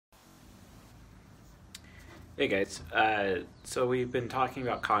Hey guys, so we've been talking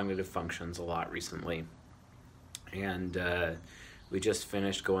about cognitive functions a lot recently, and we just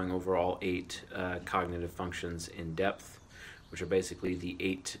finished going over all 8 cognitive functions in depth, which are basically the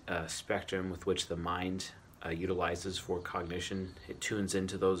 8 spectrum with which the mind utilizes for cognition. It tunes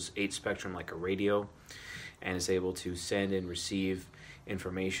into those 8 spectrum like a radio, and is able to send and receive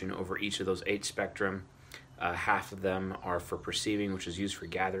information over each of those 8 spectrum. Half of them are for perceiving, which is used for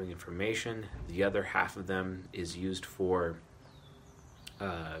gathering information. The other half of them is used for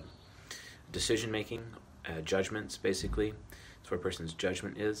decision making, judgments basically. That's what a person's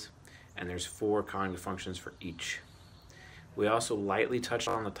judgment is. And there's 4 cognitive functions for each. We also lightly touched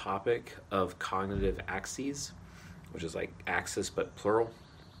on the topic of cognitive axes, which is like axis but plural.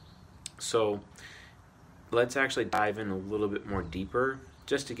 So let's actually dive in a little bit more deeper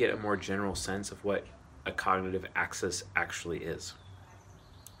just to get a more general sense of what a cognitive axis actually is.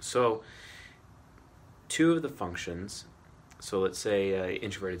 So 2 of the functions, so let's say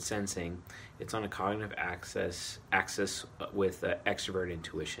introverted sensing, it's on a cognitive axis with extroverted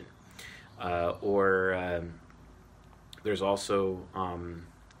intuition. There's also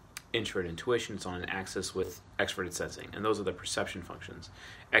introverted intuition, it's on an axis with extroverted sensing, and those are the perception functions.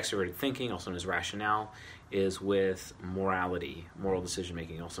 Extroverted thinking, also known as rationale, is with morality, moral decision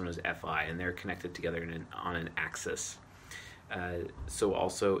making, also known as FI, and they're connected together on an axis. So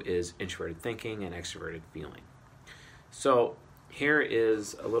also is introverted thinking and extroverted feeling. So here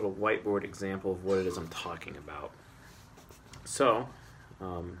is a little whiteboard example of what it is I'm talking about. So,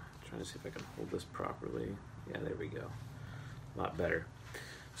 trying to see if I can hold this properly. Yeah, there we go. A lot better.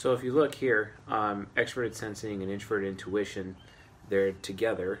 So if you look here, extroverted sensing and introverted intuition, they're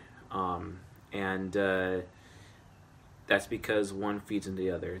together, and that's because one feeds into the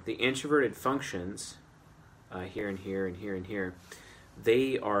other. The introverted functions, here and here and here and here,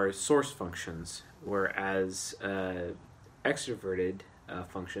 they are source functions, whereas extroverted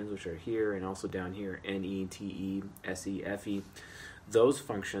functions, which are here and also down here, NE, TE, SE, FE, those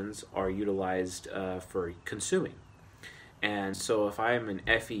functions are utilized for consuming. And so if I am an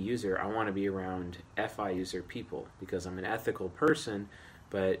FE user, I want to be around FI user people because I'm an ethical person,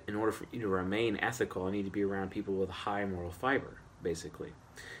 but in order for me to remain ethical, I need to be around people with high moral fiber, basically.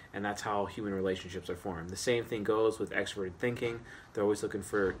 And that's how human relationships are formed. The same thing goes with extroverted thinking. They're always looking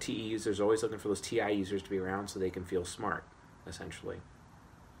for TE users, always looking for those TI users to be around so they can feel smart, essentially.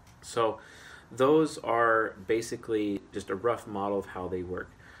 So those are basically just a rough model of how they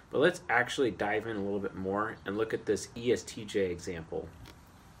work. But let's actually dive in a little bit more and look at this ESTJ example.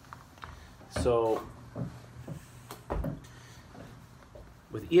 So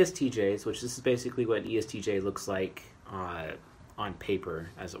with ESTJs, which this is basically what an ESTJ looks like on paper,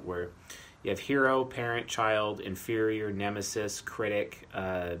 as it were, you have hero, parent, child, inferior, nemesis, critic,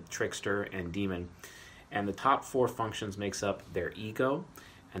 trickster, and demon. And the top 4 functions makes up their ego,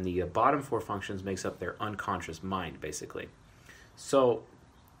 and the bottom 4 functions makes up their unconscious mind, basically. So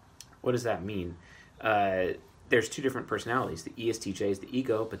what does that mean? There's 2 different personalities. The ESTJ is the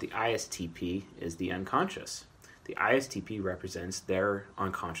ego, but the ISTP is the unconscious. The ISTP represents their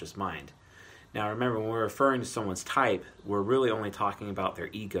unconscious mind. Now remember, when we're referring to someone's type, we're really only talking about their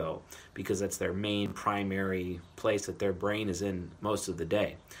ego because that's their main primary place that their brain is in most of the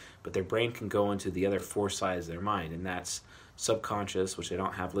day. But their brain can go into the other 4 sides of their mind, and that's subconscious, which I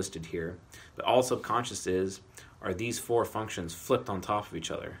don't have listed here. But all subconscious are these 4 functions flipped on top of each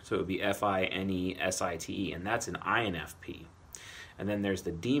other. So it would be FI, NE, SITE, and that's an INFP. And then there's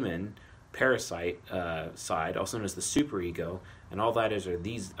the demon, parasite side, also known as the superego, and all that is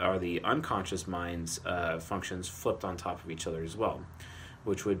these are the unconscious mind's functions flipped on top of each other as well,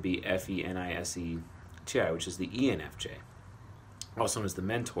 which would be FENISETI, which is the ENFJ, also known as the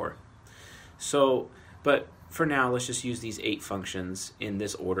mentor. So, but for now, let's just use these 8 functions in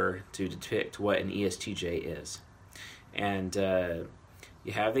this order to depict what an ESTJ is. And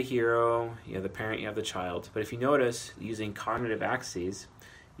you have the hero, you have the parent, you have the child. But if you notice, using cognitive axes,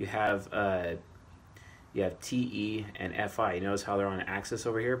 you have TE and FI. You notice how they're on an axis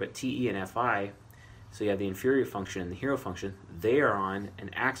over here, but TE and FI, so you have the inferior function and the hero function, they are on an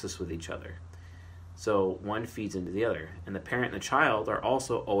axis with each other. So one feeds into the other. And the parent and the child are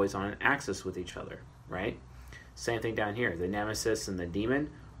also always on an axis with each other, right? Same thing down here. The nemesis and the demon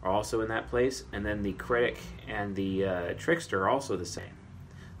are also in that place, and then the critic and the trickster are also the same.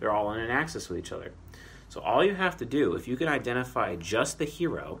 They're all on an axis with each other. So all you have to do, if you can identify just the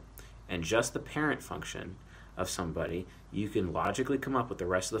hero and just the parent function of somebody, you can logically come up with the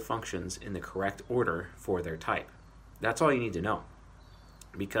rest of the functions in the correct order for their type. That's all you need to know.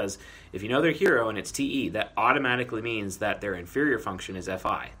 Because if you know their hero and it's TE, that automatically means that their inferior function is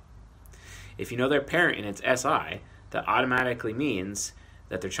FI. If you know their parent and it's SI, that automatically means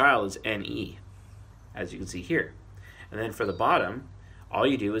that their child is NE, as you can see here. And then for the bottom, all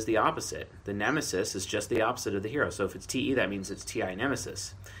you do is the opposite. The nemesis is just the opposite of the hero. So if it's TE, that means it's TI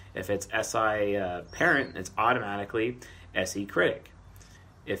nemesis. If it's SI parent, it's automatically SE critic.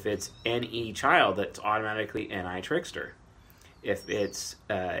 If it's NE child, that's automatically NI trickster. If it's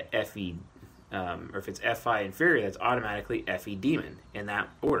FE, or if it's FI inferior, that's automatically FE demon, in that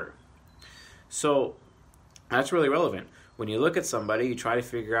order. So that's really relevant. When you look at somebody, you try to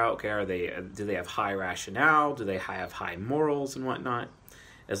figure out, okay, do they have high rationale? Do they have high morals and whatnot?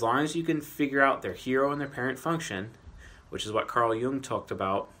 As long as you can figure out their hero and their parent function, which is what Carl Jung talked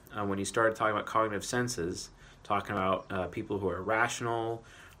about when he started talking about cognitive senses, talking about people who are rational,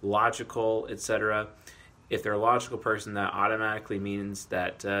 logical, etc. If they're a logical person, that automatically means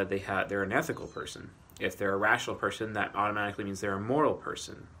that they're an ethical person. If they're a rational person, that automatically means they're a moral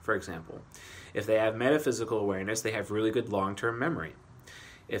person, for example. If they have metaphysical awareness, they have really good long-term memory.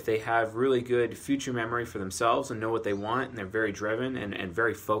 If they have really good future memory for themselves and know what they want, and they're very driven and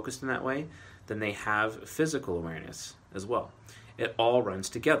very focused in that way, then they have physical awareness as well. It all runs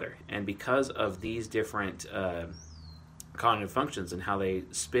together. And because of these different cognitive functions and how they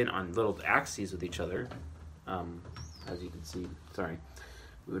spin on little axes with each other, as you can see,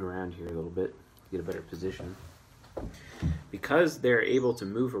 moving around here a little bit to get a better position. Because they're able to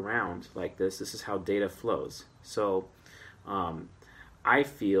move around like this is how data flows. So I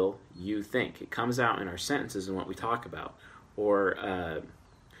feel, you think. It comes out in our sentences and what we talk about. Or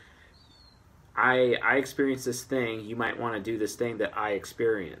I experienced this thing, you might want to do this thing that I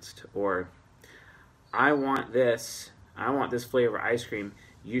experienced. Or I want this flavor ice cream,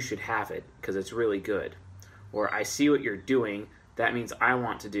 you should have it because it's really good. Or I see what you're doing, that means I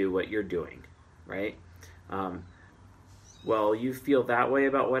want to do what you're doing, right? Well, you feel that way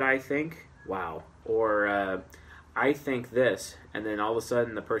about what I think? Wow. Or I think this, and then all of a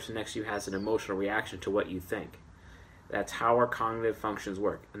sudden the person next to you has an emotional reaction to what you think. That's how our cognitive functions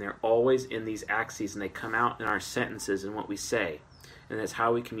work. And they're always in these axes, and they come out in our sentences and what we say. And that's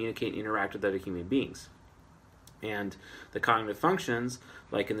how we communicate and interact with other human beings. And the cognitive functions,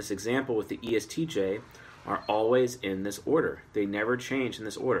 like in this example with the ESTJ, are always in this order. They never change in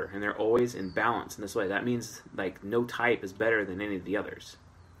this order, and they're always in balance in this way. That means like no type is better than any of the others,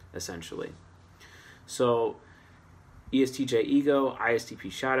 essentially. So ESTJ ego,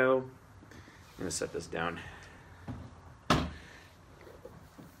 ISTP shadow. I'm going to set this down.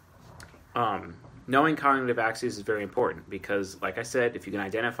 Knowing cognitive axes is very important because, like I said, if you can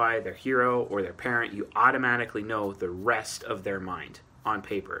identify their hero or their parent, you automatically know the rest of their mind on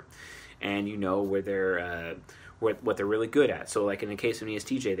paper. And you know where they're what they're really good at. So like in the case of an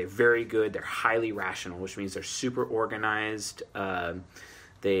ESTJ, they're very good, they're highly rational, which means they're super organized.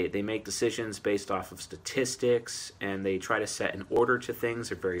 They make decisions based off of statistics, and they try to set an order to things.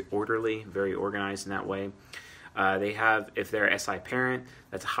 They're very orderly, very organized in that way. They have, if they're SI parent,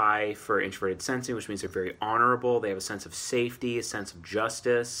 that's high for introverted sensing, which means they're very honorable. They have a sense of safety, a sense of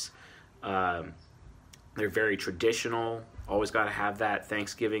justice. They're very traditional. Always got to have that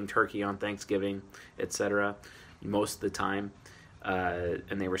Thanksgiving, turkey on Thanksgiving, etc. most of the time.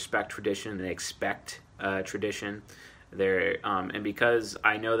 And they respect tradition, and they expect tradition. And because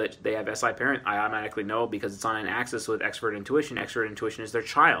I know that they have SI parent, I automatically know because it's on an axis with extrovert intuition. Extrovert intuition is their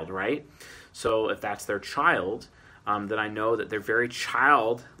child, right? So if that's their child, then I know that they're very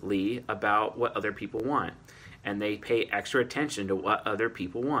childly about what other people want. And they pay extra attention to what other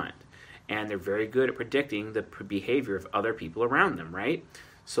people want. And they're very good at predicting the behavior of other people around them, right?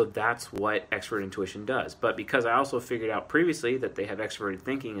 So that's what extrovert intuition does. But because I also figured out previously that they have extroverted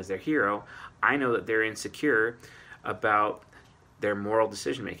thinking as their hero, I know that they're insecure about their moral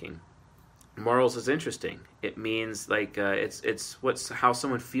decision making. Morals is interesting. It means like it's how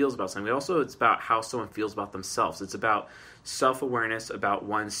someone feels about something. Also, it's about how someone feels about themselves. It's about self-awareness, about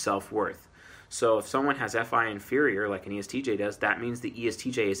one's self-worth. So if someone has FI inferior, like an ESTJ does, that means the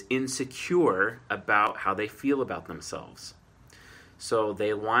ESTJ is insecure about how they feel about themselves. So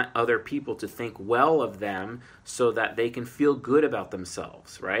they want other people to think well of them so that they can feel good about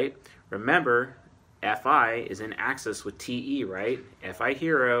themselves, right? Remember, FI is in axis with TE, right? FI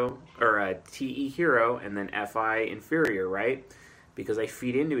hero, or TE hero, and then FI inferior, right? Because they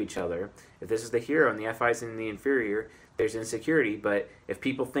feed into each other. If this is the hero and the FI is in the inferior, there's insecurity. But if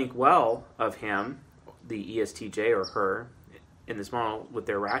people think well of him, the ESTJ or her, in this model with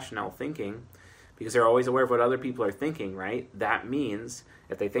their rational thinking, because they're always aware of what other people are thinking, right? That means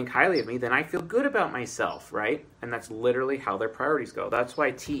if they think highly of me, then I feel good about myself, right? And that's literally how their priorities go. That's why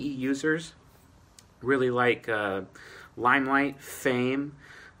TE users really like limelight, fame,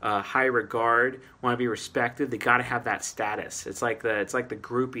 high regard, want to be respected. They got to have that status. It's like the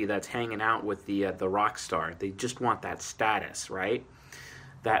groupie that's hanging out with the rock star. They just want that status, right?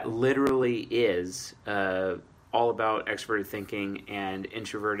 That literally is all about extroverted thinking and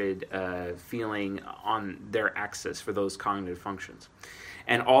introverted feeling on their axis for those cognitive functions.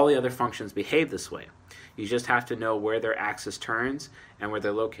 And all the other functions behave this way. You just have to know where their axis turns and where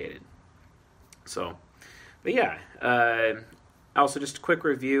they're located. So, but yeah, also just a quick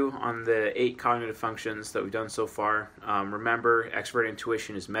review on the 8 cognitive functions that we've done so far. Remember, extroverted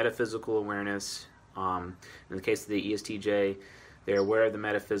intuition is metaphysical awareness. In the case of the ESTJ, they're aware of the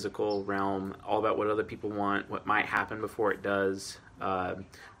metaphysical realm, all about what other people want, what might happen before it does.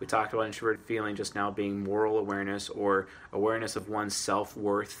 We talked about introverted feeling just now being moral awareness or awareness of one's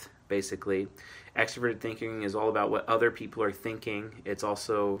self-worth, basically. Extroverted thinking is all about what other people are thinking. It's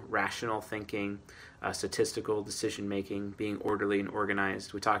also rational thinking, statistical decision-making, being orderly and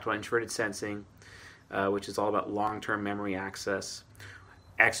organized. We talked about introverted sensing, which is all about long-term memory access.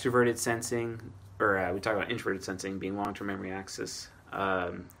 Extroverted sensing, we talked about introverted sensing being long-term memory access.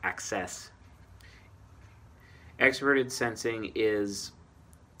 Extroverted sensing is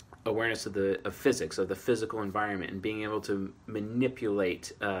awareness of physics, of the physical environment, and being able to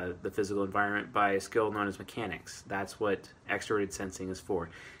manipulate the physical environment by a skill known as mechanics. That's what extroverted sensing is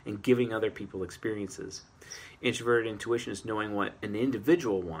for, and giving other people experiences. Introverted intuition is knowing what an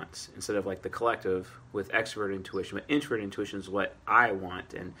individual wants instead of like the collective with extroverted intuition. But introverted intuition is what I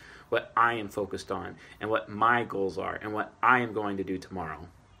want and what I am focused on and what my goals are and what I am going to do tomorrow.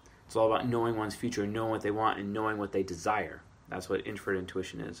 It's all about knowing one's future, knowing what they want, and knowing what they desire. That's what introverted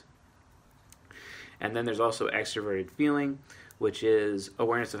intuition is. And then there's also extroverted feeling, which is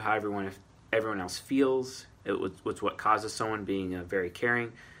awareness of how everyone else feels. It's what causes someone being very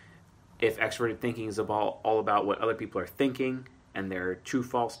caring. If extroverted thinking is all about what other people are thinking and their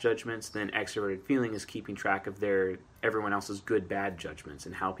true-false judgments, then extroverted feeling is keeping track of everyone else's good-bad judgments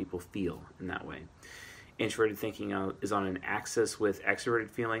and how people feel in that way. Introverted thinking is on an axis with extroverted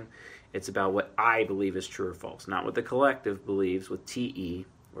feeling. It's about what I believe is true or false, not what the collective believes with TE,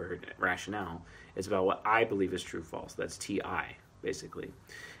 or rationale. It's about what I believe is true or false. That's TI, basically.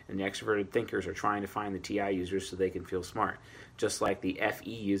 And the extroverted thinkers are trying to find the TI users so they can feel smart, just like the FE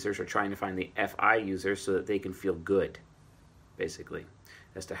users are trying to find the FI users so that they can feel good, basically,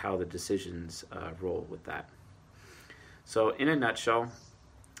 as to how the decisions roll with that. So in a nutshell,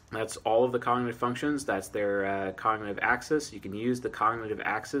 that's all of the cognitive functions. That's their cognitive axis. You can use the cognitive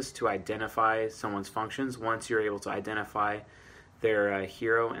axis to identify someone's functions once you're able to identify their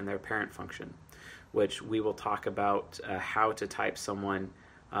hero and their parent function, which we will talk about how to type someone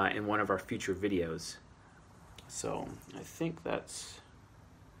in one of our future videos. So I think that's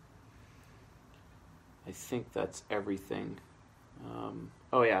everything.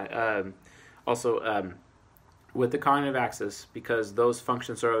 Also, with the cognitive axis, because those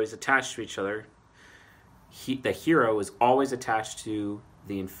functions are always attached to each other, the hero is always attached to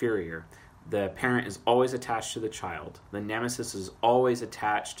the inferior. The parent is always attached to the child. The nemesis is always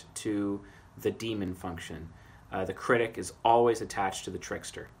attached to the demon function. The critic is always attached to the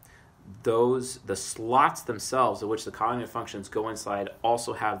trickster. The slots themselves, of which the cognitive functions go inside,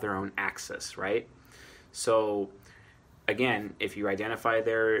 also have their own axis, right? So, again, if you identify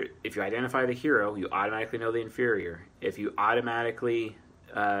the hero, you automatically know the inferior. If you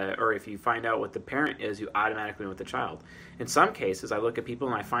if you find out what the parent is, you automatically know what the child. In some cases, I look at people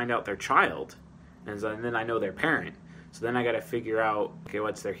and I find out their child, and then I know their parent. So then I got to figure out, okay,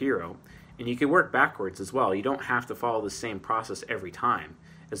 what's their hero? And you can work backwards as well. You don't have to follow the same process every time.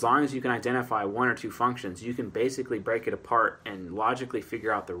 As long as you can identify one or two functions, you can basically break it apart and logically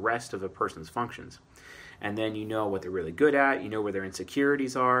figure out the rest of a person's functions. And then you know what they're really good at. You know where their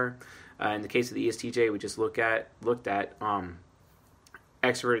insecurities are. In the case of the ESTJ, we just looked at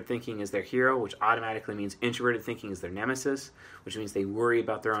extroverted thinking is their hero, which automatically means introverted thinking is their nemesis, which means they worry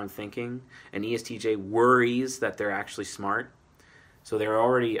about their own thinking. An ESTJ worries that they're actually smart. So they're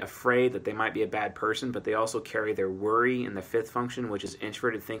already afraid that they might be a bad person, but they also carry their worry in the fifth function, which is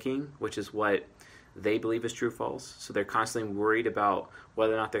introverted thinking, which is what they believe is true or false. So they're constantly worried about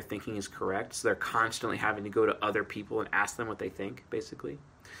whether or not their thinking is correct. So they're constantly having to go to other people and ask them what they think, basically.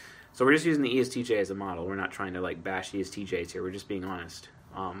 So we're just using the ESTJ as a model. We're not trying to bash ESTJs here. We're just being honest.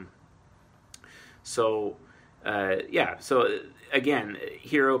 So again,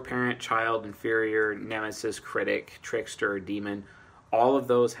 hero, parent, child, inferior, nemesis, critic, trickster, demon, all of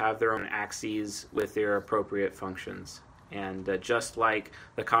those have their own axes with their appropriate functions. And just like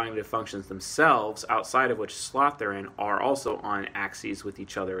the cognitive functions themselves, outside of which slot they're in, are also on axes with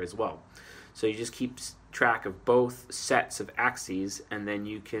each other as well. So you just keep track of both sets of axes, and then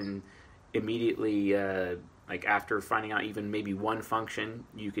you can immediately, like after finding out even maybe one function,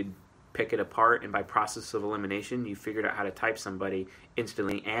 you could pick it apart, and by process of elimination, you figured out how to type somebody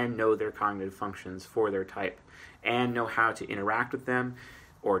instantly and know their cognitive functions for their type, and know how to interact with them,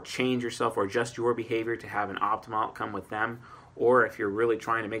 or change yourself, or adjust your behavior to have an optimal outcome with them. Or if you're really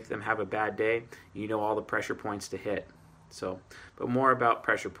trying to make them have a bad day, you know all the pressure points to hit. So, but more about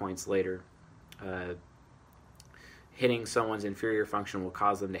pressure points later. Hitting someone's inferior function will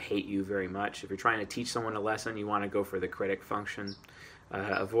cause them to hate you very much. If you're trying to teach someone a lesson, you want to go for the critic function.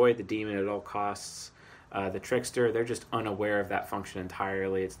 Avoid the demon at all costs. The trickster, they're just unaware of that function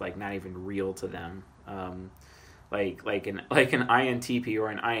entirely. It's like not even real to them. Like an INTP or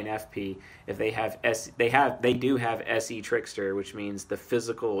an INFP, if they do have SE trickster, which means the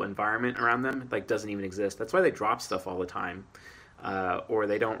physical environment around them like doesn't even exist. That's why they drop stuff all the time. Or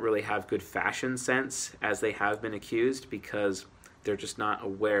they don't really have good fashion sense, as they have been accused, because they're just not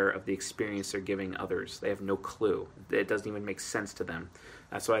aware of the experience they're giving others. They have no clue. It doesn't even make sense to them.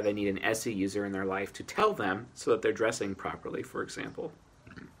 That's why they need an SE user in their life to tell them so that they're dressing properly, for example,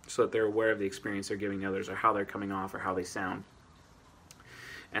 so that they're aware of the experience they're giving others, or how they're coming off, or how they sound.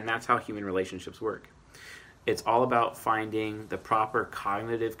 And that's how human relationships work. It's all about finding the proper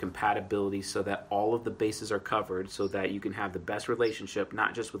cognitive compatibility so that all of the bases are covered, so that you can have the best relationship,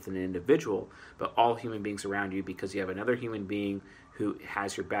 not just with an individual, but all human beings around you, because you have another human being who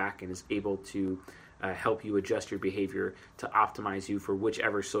has your back and is able to help you adjust your behavior to optimize you for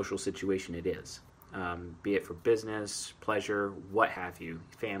whichever social situation it is. Be it for business, pleasure, what have you,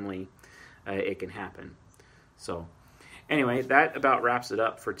 family, it can happen. So anyway, that about wraps it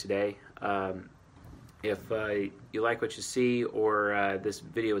up for today. If you like what you see, or this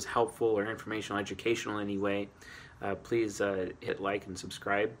video is helpful or informational, educational in any way, please hit like and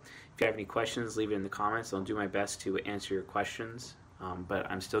subscribe. If you have any questions, leave it in the comments. I'll do my best to answer your questions. But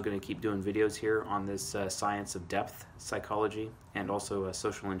I'm still going to keep doing videos here on this science of depth psychology, and also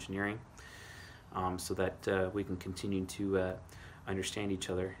social engineering, so that we can continue to understand each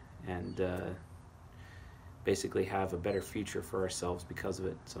other and basically have a better future for ourselves because of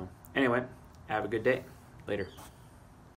it. So anyway, have a good day. Later.